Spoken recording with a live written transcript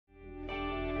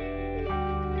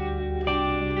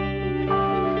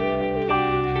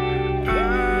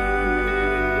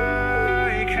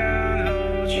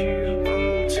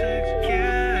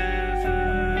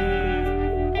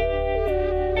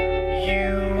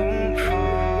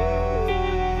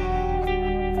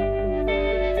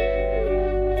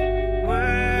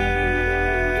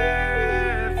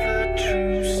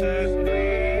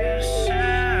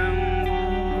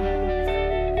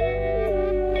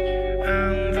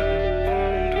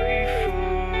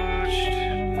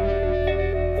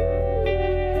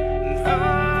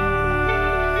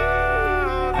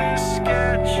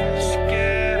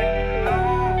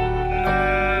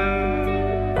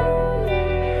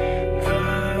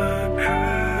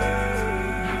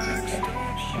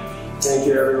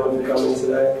thank you everyone for coming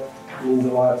today. It means a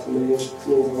lot to me. It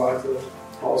means a lot to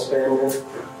Paul's family. It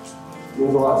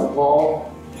means a lot to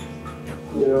Paul.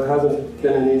 You know, it hasn't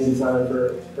been an easy time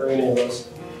for any of us.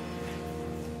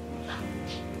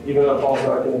 Even though Paul's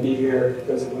not going to be here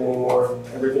physically anymore,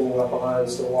 everything we left behind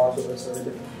still walks with us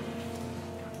every day.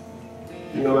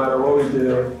 No matter what we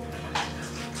do,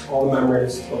 all the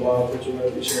memories, the love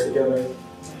that we share together,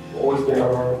 will always be in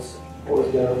our hearts,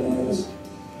 always be in our minds,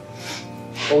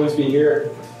 always be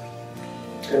here.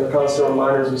 And the constant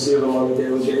reminders we see of them on a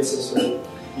daily basis are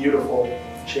beautiful,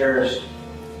 cherished,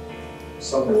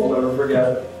 something we'll never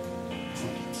forget,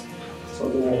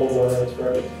 something that holds our hearts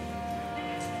forever.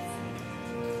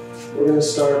 We're going to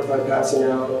start by passing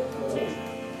out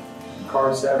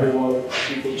cards to everyone.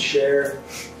 You can share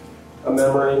a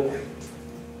memory,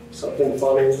 something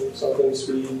funny, something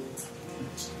sweet,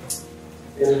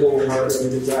 anything your heart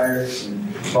really desires.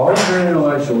 Paul's very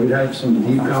intellectual. We'd have some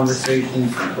deep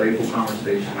conversations, some playful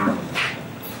conversations.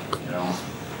 You know,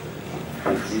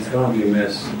 he's going to be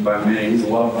missed by many. He's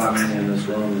loved by many in this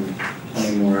room and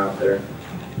plenty more out there.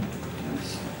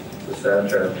 It's a sad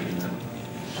tragedy, you know.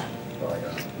 That's all I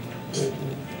got.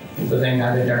 The thing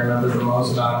I think I remember the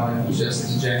most about him was just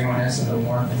his genuineness and the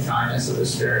warmth and kindness of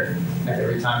his spirit. Like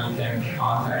every time you came in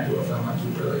contact with him, like you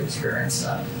really experienced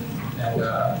that. And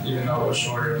even though it was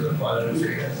short, it was a pleasure for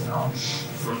you guys to know him.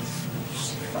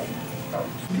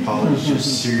 Paul is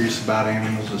just serious about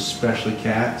animals, especially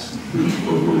cats.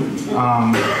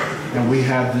 And we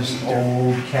have this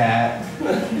old cat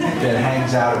that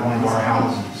hangs out at one of our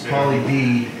houses. Paulie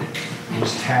B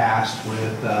was tasked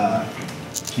with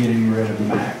getting rid of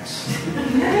Max.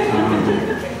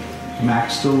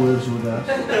 Max still lives with us.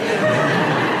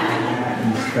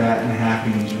 He's fat and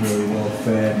happy, he's really well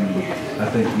fed, and I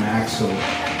think Max will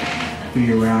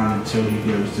be around until he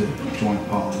goes to join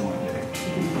Paulie one day.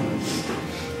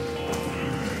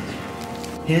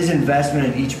 His investment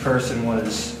in each person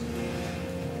was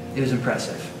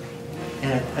impressive.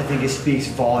 And I think it speaks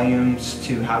volumes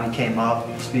to how he came up,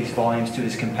 it speaks volumes to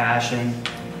his compassion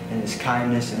and his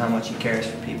kindness and how much he cares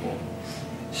for people.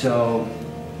 So,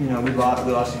 you know, we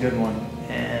lost a good one,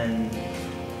 and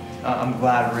I'm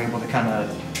glad we're able to kind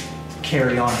of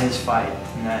carry on his fight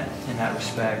in that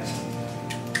respect.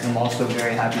 I'm also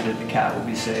very happy that the cat will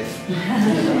be safe.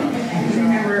 I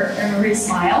remember his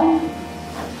smile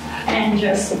and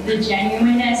just the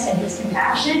genuineness and his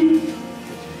compassion.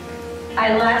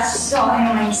 I last saw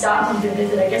him when he stopped him to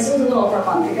visit. I guess it was a little over a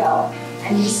month ago,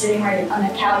 and he was sitting right on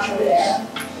the couch over there.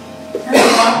 And I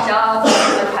walked up, and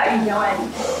I was like, "How you doing?"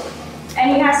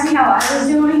 And he asked me how I was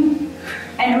doing,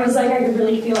 and it was like I could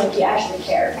really feel like he actually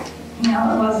cared. You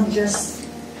know, it wasn't just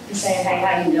to say, "Hey,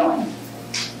 how you doing?"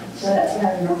 So that's what I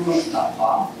remember most about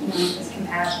Paul. You know, his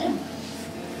compassion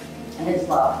and his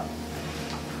love.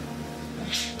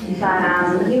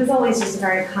 But he was always just a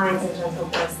very kind and gentle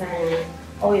person, and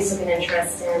always took an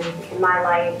interest in my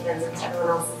life and everyone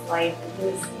else's life.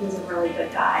 And he was a really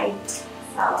good guy. So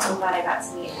I'm glad I got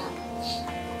to meet him.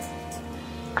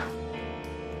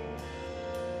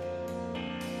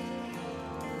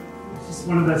 Just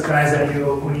one of those guys that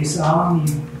knew when you saw him,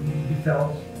 you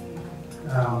felt,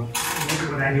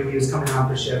 when I knew he was coming on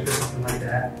for shift or something like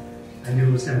that, I knew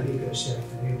it was going to be a good shift.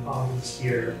 I knew Paul was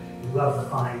here. He loved the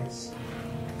clients.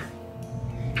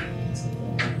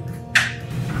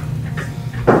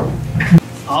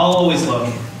 I'll always love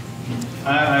him.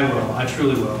 I will. I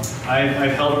truly will.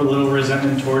 I've held a little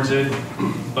resentment towards it,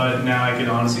 but now I can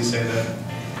honestly say that,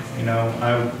 you know,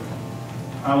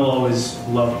 I will always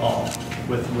love Paul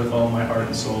with all my heart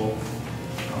and soul.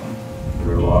 There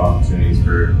were a lot of opportunities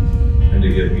for him to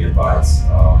give me advice,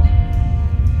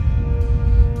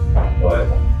 but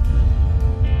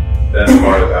the best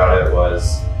part about it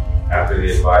was after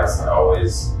the advice,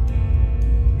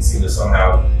 he seemed to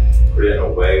somehow put it in a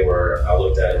way where I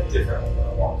looked at it differently when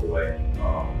I walked away.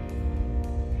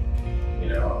 You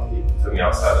know, he took me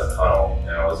outside the tunnel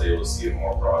and I was able to see a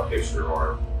more broad picture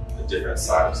or a different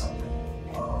side of something.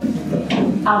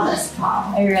 I'll miss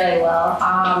Paul, I really will.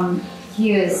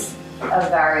 He was a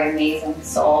very amazing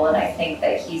soul, and I think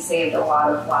that he saved a lot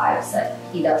of lives that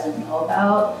he doesn't know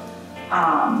about.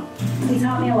 He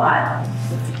taught me a lot.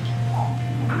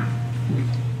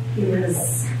 He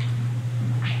was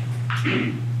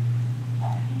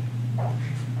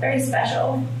very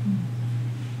special.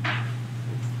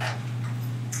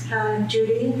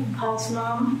 Judy, Paul's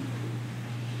mom.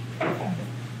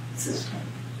 This is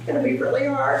going to be really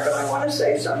hard, but I want to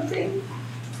say something.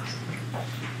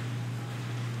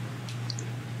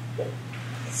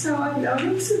 So I've known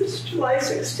him since July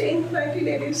 16,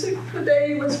 1986, the day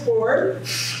he was born.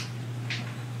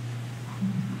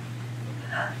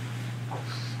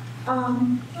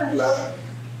 I love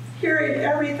hearing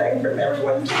everything from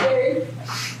everyone today.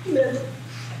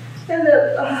 And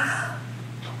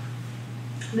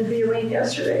the viewing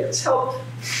yesterday it's helped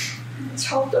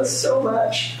us so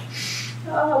much.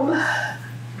 I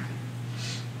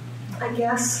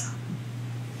guess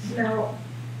now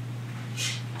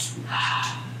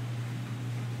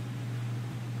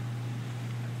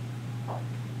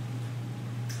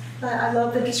I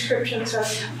love the descriptions of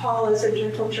Paul as a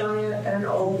gentle giant and an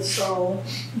old soul.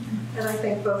 And I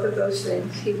think both of those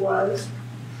things he was.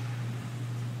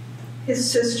 His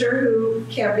sister, who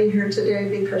can't be here today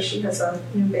because she has a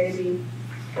new baby,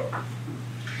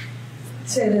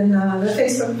 said in the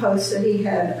Facebook post that he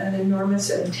had an enormous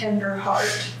and tender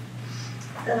heart.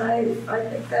 And I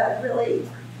think that really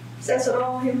says it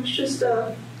all. He was just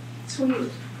a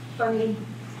sweet, funny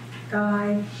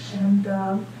guy. And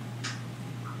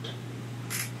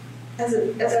as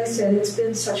I said, it's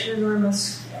been such an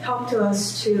enormous help to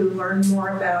us to learn more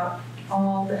about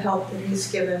all the help that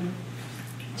he's given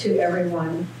to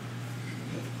everyone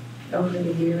over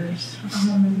the years.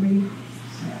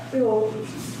 We will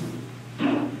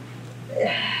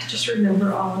just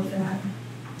remember all of that.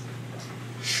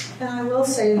 And I will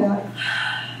say that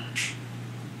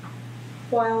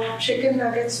while chicken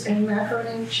nuggets and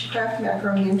Kraft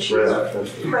macaroni and cheese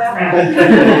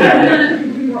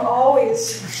were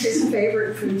always his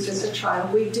favorite foods as a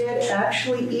child, we did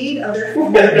actually eat other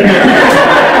foods.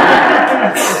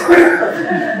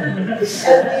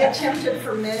 And we attempted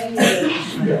for many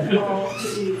years all to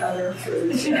eat other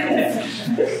foods.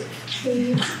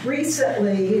 He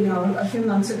recently, a few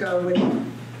months ago, would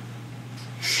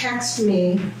text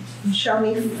me and show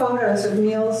me photos of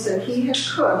meals that he had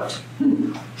cooked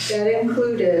that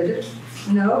included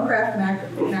no Kraft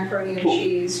macaroni and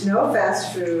cheese, no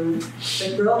fast food,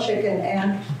 but grilled chicken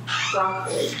and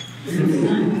broccoli.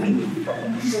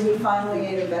 So we finally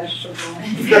ate a vegetable.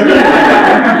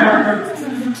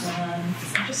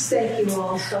 Just thank you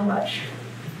all so much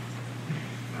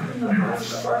from the bottom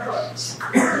of our hearts.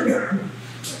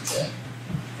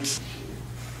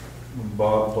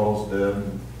 Paul's dead.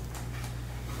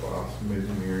 Wow, it's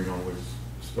amazing hearing all these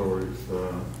stories.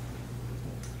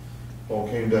 Paul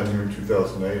came down here in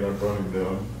 2008. I brought him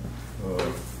down. A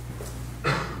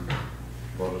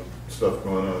lot of stuff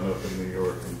going on up in New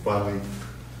York. And finally,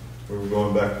 we were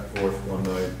going back and forth one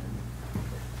night,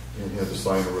 and he had to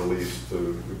sign a release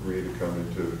to agree to come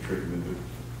into treatment.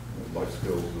 Life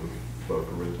skills of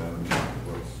Boca Raton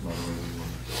was not an easy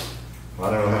one. I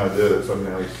don't know how I did it.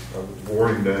 Somehow I wore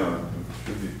him down.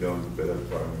 He should be going to bed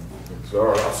by me. So, all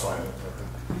right, I'll sign it.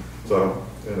 So,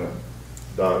 in a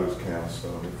Dodgers cast,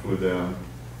 we flew down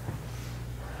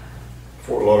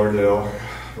Fort Lauderdale,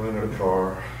 rented a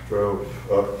car, drove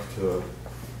up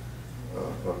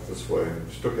this way.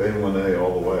 Just took A1A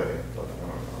all the way. I thought, I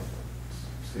don't know,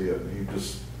 see it. And he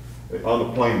just, on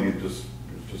the plane, he was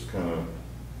just kind of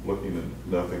looking at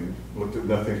nothing, looked at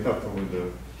nothing out the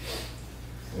window.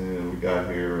 And we got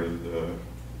here, and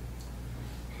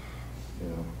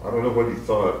I don't know what he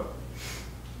thought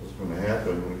was going to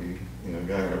happen when he,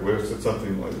 got here. We said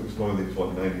something like, it was one of these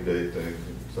 90-day things.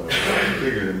 So I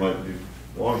figured it might be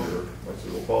longer. I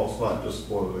said, well, Paul, it's not just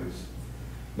one of these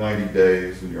 90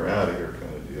 days and you're out of here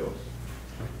kind of deals.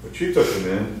 But she took him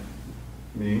in,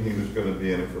 meaning he was going to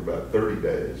be in it for about 30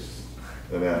 days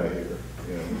and out of here.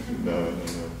 No.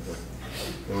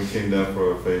 Then we came down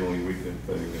for a family weekend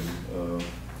thing, and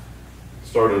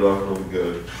started off really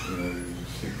good.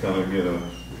 He kind of,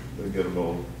 they get them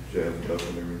all jazzed up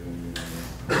and everything.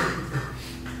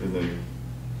 And then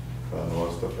a lot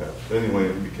of stuff happened. Anyway,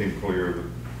 it became clear that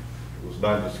it was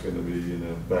not just going to be,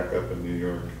 back up in New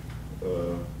York.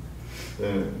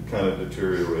 Then it kind of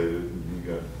deteriorated, and he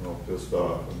got all pissed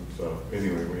off. And so,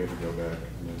 anyway, we had to go back.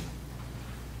 And then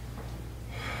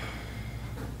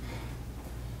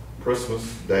Christmas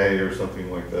Day or something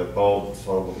like that, Paul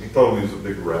he told me he was a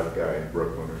big rap guy in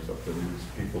Brooklyn or something. These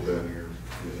people down here,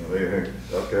 they think,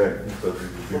 okay, he said he's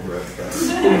a big rap guy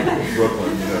in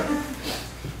Brooklyn,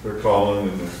 They're calling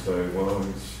and they say, well,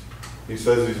 he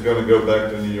says he's going to go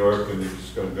back to New York and he's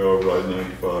just going to go over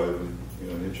I-95 and,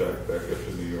 hitchhike back up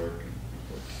to New York.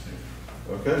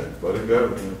 Okay, let him go,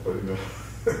 let him go.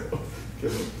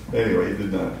 Anyway, he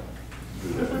did not.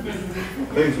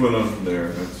 Things went on from there,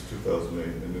 and that's 2008,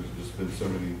 and there's just been so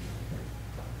many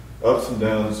ups and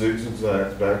downs, zigs and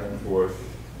zags, back and forth,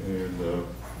 and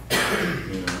I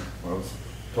was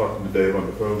talking to Dave on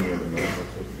the phone the other night. I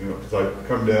said, because I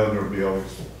come down, there would be all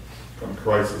these kind of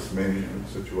crisis management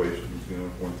situations,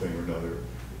 one thing or another.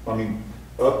 I mean,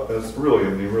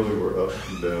 really were ups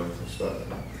and downs and stuff.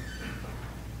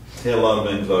 He had a lot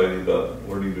of anxiety about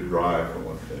learning to drive for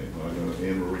one thing. anything. I know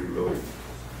Anne Marie really,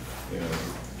 kind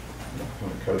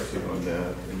of cuts in on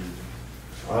that. And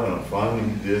I don't know, finally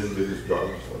he did get his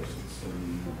driver's license.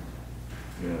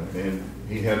 And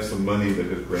he had some money that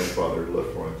his grandfather had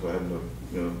left for him, so I had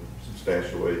some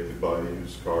stash away to buy a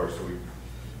used car. So we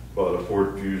bought a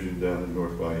Ford Fusion down in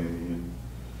North Miami, and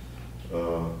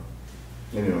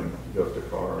anyway, got the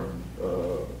car and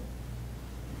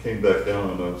came back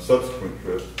down on a subsequent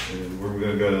trip, and we were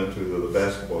going to go down to the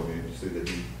basketball game to see the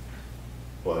Heat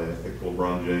play. I think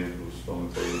LeBron James was on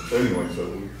the play. So anyway, so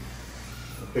we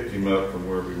picked him up from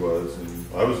where he was, and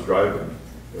I was driving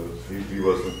because he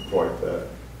wasn't quite that.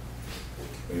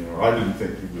 I didn't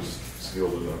think he was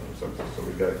skilled enough or something. So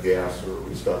we got gas, or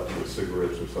we stopped to get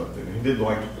cigarettes or something. And he didn't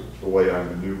like the way I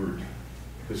maneuvered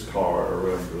his car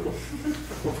around the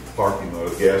parking lot,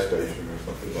 a gas station or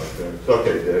something like that. It's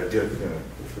okay, Dad,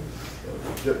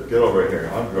 get over here.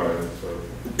 I'm driving, so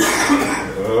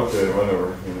okay,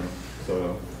 whatever.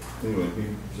 So anyway, he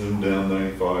zoomed down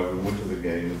 95 and went to the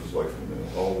game. It was like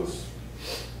all this,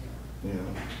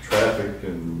 traffic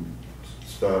and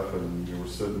stuff, and we were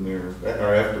sitting there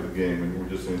after the game, and we were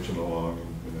just inching along. And,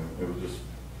 it was just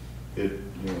it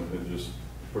just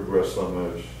progressed so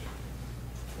much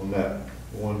on that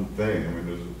one thing. I mean,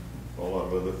 there's a lot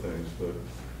of other things, but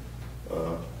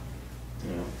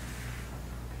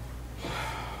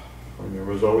there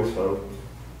was always hope,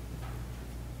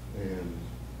 and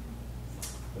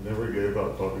I never gave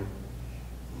up, Bobby.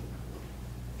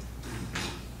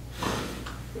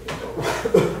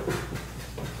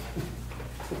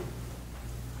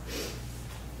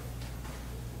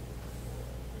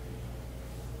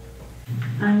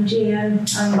 I'm Jan.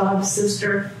 I'm Bob's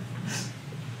sister.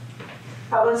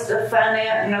 I was the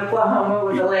finance in Oklahoma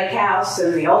with the lake house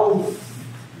and the old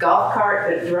golf cart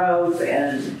that drove,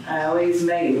 and I always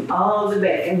made him all the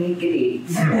bacon he could eat.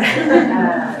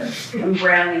 And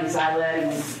brownies, I let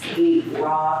him eat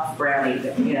raw brownies,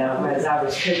 as I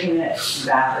was cooking it.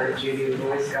 Valerie, Judy would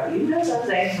always go, those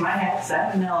eggs might have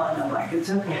salmonella. And I'm like, it's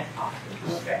okay.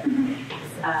 Okay.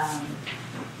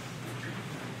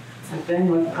 I've been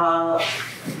with Paul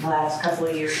the last couple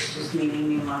of years, just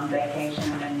meeting him on vacation,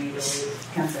 and then he always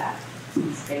comes back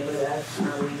and stays with us for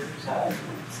a week or so.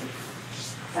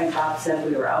 Like Bob said,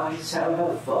 we were always so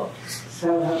hopeful,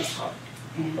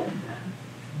 and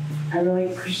I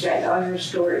really appreciate all your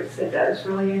stories. It does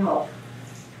really help,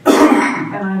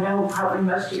 and I know probably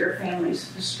most of your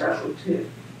families have struggled too,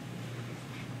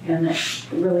 and it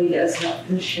really does help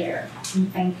to share.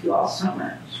 And thank you all so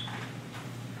much.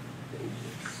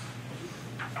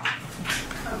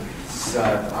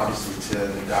 Obviously to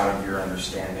the God of your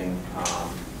understanding.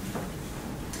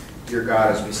 Dear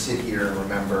God, as we sit here and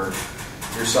remember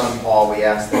your son Paul, we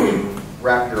ask that you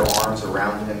wrap your arms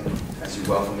around him as you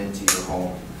welcome him into your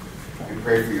home. We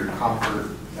pray for your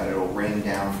comfort, that it will rain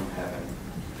down from heaven.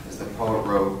 As the poet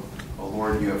wrote, O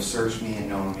Lord, you have searched me and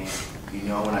known me. You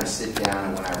know when I sit down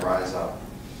and when I rise up.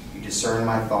 You discern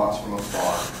my thoughts from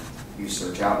afar. You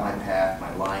search out my path,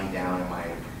 my lying down,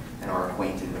 and are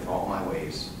acquainted with all my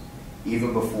ways.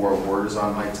 Even before a word is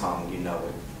on my tongue, you know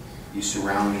it. You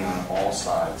surround me on all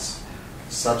sides.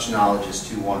 Such knowledge is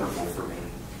too wonderful for me.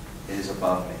 It is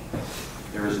above me.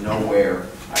 There is nowhere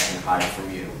I can hide from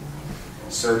you.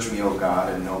 Search me, O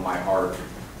God, and know my heart.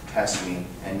 Test me,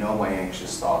 and know my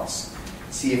anxious thoughts.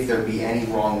 See if there be any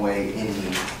wrong way in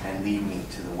me, and lead me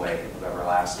to the way of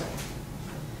everlasting.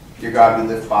 Dear God, we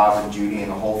lift Bob and Judy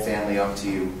and the whole family up to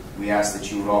you. We ask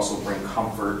that you would also bring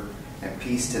comfort and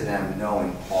peace to them,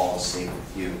 knowing Paul is safe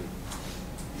with you.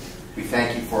 We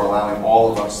thank you for allowing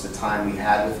all of us the time we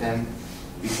had with him.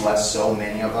 We bless so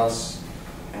many of us,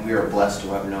 and we are blessed to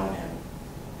have known him.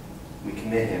 We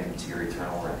commit him to your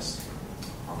eternal rest.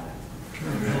 Amen.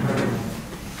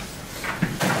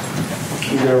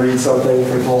 I'm going to read something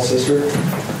from Paul's sister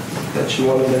that she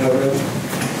wanted to have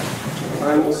read.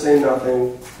 Time will say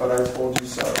nothing, but I told you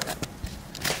so.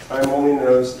 Time only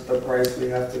knows the price we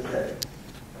have to pay.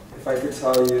 If I could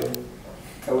tell you,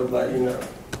 I would let you know.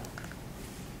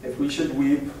 If we should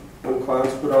weep when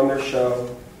clowns put on their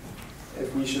show,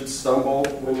 if we should stumble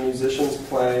when musicians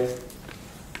play,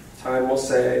 time will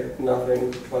say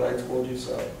nothing, but I told you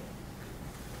so.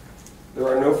 There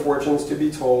are no fortunes to be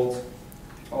told,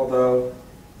 although,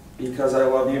 because I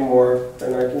love you more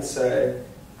than I can say,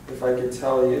 if I could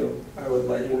tell you, I would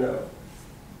let you know.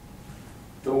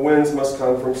 The winds must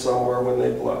come from somewhere when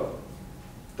they blow.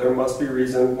 There must be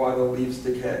reason why the leaves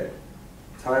decay.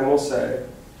 Time will say,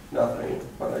 nothing,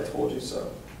 but I told you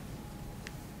so.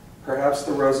 Perhaps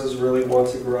the roses really want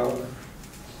to grow.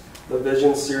 The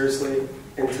vision seriously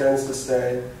intends to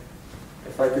stay.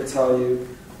 If I could tell you,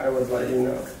 I would let you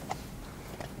know.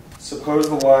 Suppose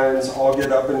the lions all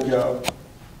get up and go,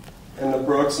 and the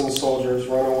brooks and soldiers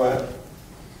run away.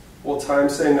 Will time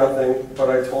say nothing, but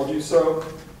I told you so?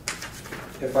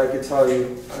 If I could tell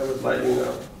you, I would let you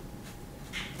know.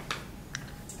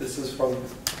 This is from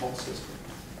Paul's sister.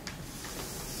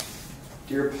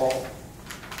 Dear Paul,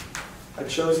 I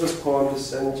chose this poem to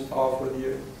send off with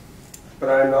you, but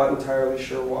I am not entirely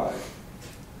sure why.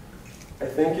 I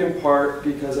think in part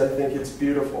because I think it's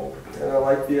beautiful, and I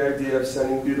like the idea of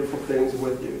sending beautiful things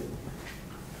with you.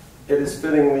 It is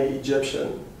fittingly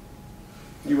Egyptian.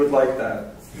 You would like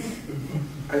that.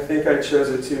 I think I chose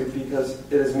it too because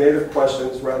it is made of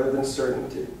questions rather than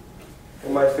certainty.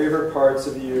 And my favorite parts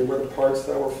of you were the parts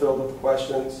that were filled with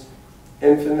questions,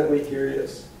 infinitely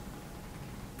curious.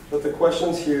 But the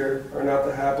questions here are not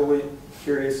the happily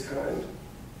curious kind.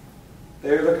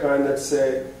 They are the kind that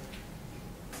say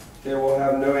they will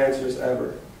have no answers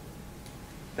ever.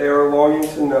 They are a longing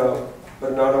to know,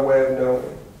 but not a way of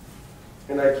knowing.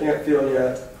 And I can't feel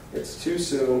yet, it's too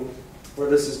soon, or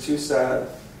this is too sad,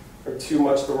 or too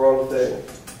much the wrong thing,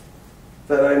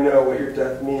 that I know what your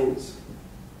death means.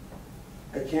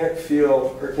 I can't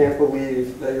feel or can't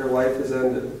believe that your life has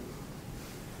ended,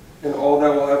 and all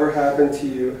that will ever happen to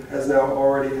you has now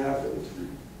already happened.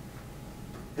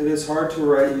 It is hard to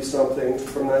write you something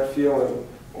from that feeling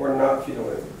or not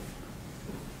feeling.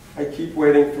 I keep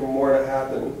waiting for more to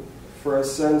happen, for a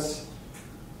sense-making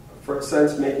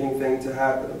thing to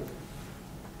happen.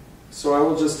 So I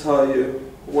will just tell you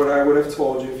what I would have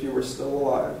told you if you were still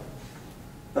alive.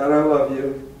 That I love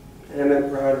you and am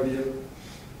proud of you.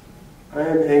 I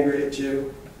am angry at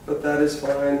you, but that is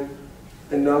fine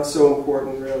and not so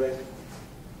important really.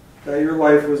 That your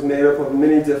life was made up of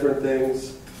many different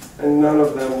things and none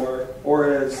of them were,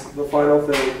 or is, the final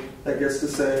thing that gets to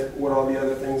say what all the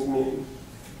other things mean.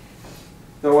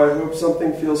 Though I hope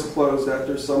something feels closed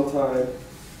after some time,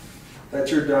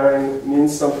 that your dying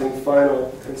means something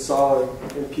final and solid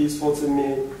and peaceful to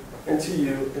me and to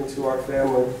you and to our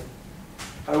family.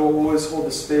 I will always hold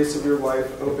the space of your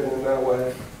life open in that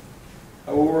way.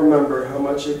 I will remember how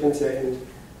much it contained,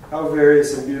 how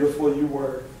various and beautiful you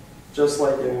were, just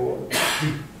like anyone.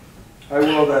 I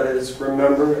will, that is,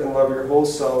 remember and love your whole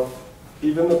self,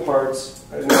 even the parts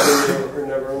I never knew or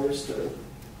never understood.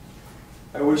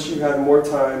 I wish you had more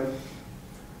time.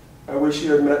 I wish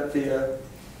you had met Thea.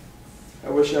 I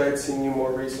wish I had seen you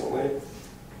more recently.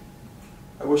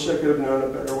 I wish I could have known a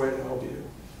better way to help you.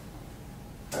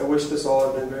 I wish this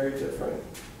all had been very different,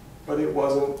 but it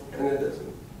wasn't and it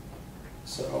isn't.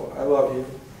 So I love you.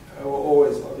 I will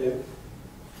always love you.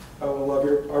 I will love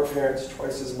our parents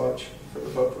twice as much for the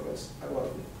both of us. I love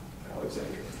you.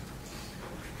 Alexandra.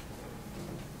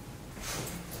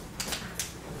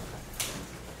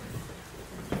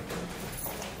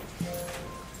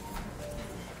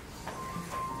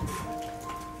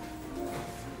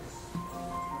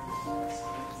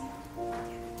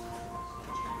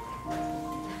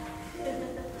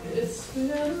 It's been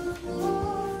a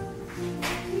long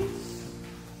days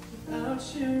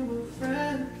without you, my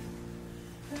friend.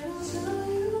 And I'll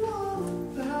tell you all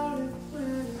about it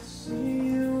when I see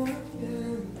you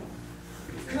again.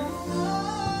 We've come a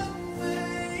long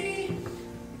way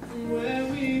from where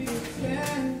we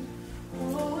began.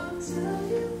 Oh, I'll tell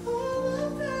you all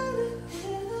about it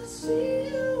when I see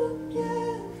you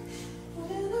again.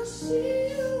 When I see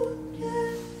you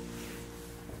again.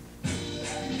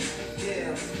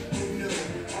 Yeah, who knew?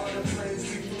 All the planes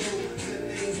we flew, the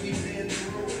things we've been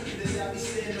through. That I'll be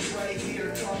standing right here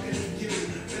talking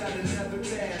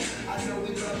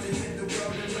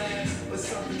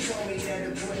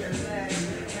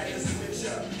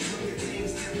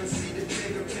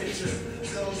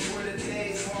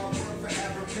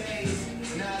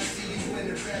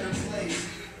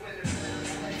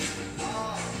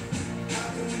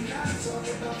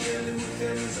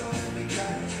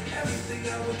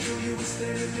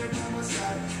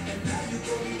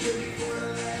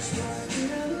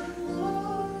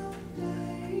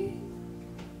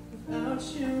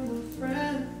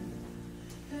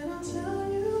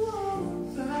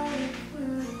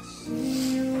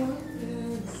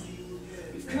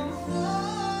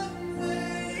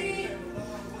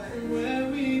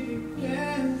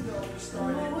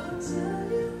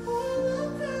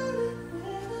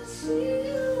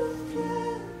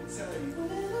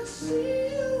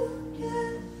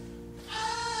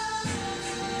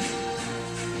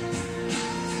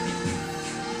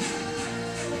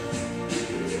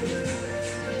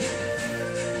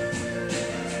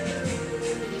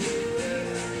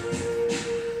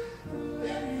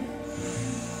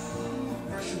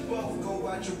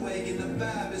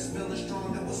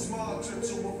was small turned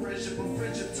to a friendship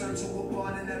turned to a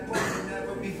bond, and that bond will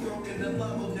never be broken, the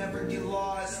love will never get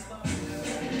lost. And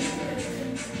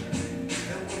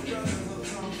when brotherhood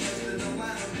comes first, then the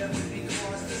line will never be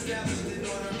crossed. Established it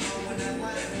on our own when that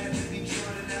line had to be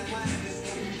drawn, and that line is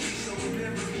what we be, so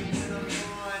remember me when I'm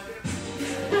gone.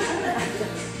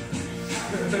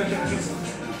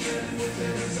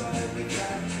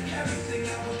 Everything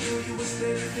I would do, you were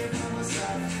standing there by my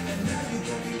side, and now you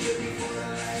gon' be with me for the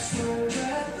last. So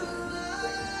let the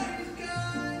light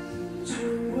guide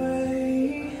your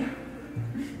way.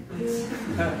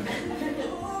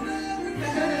 Hold every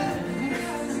path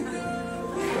as you go.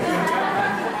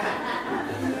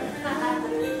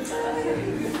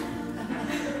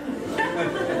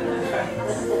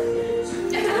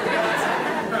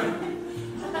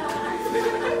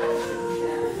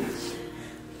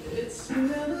 It's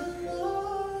been a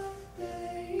long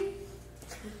day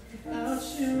without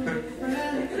you, my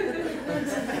friend.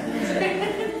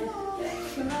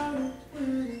 About it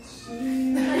when I see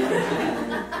you.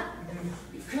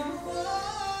 We've come a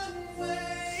long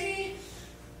way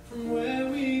from where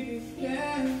we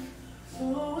began. So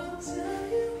I'll tell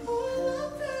you all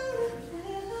about it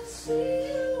when I see you.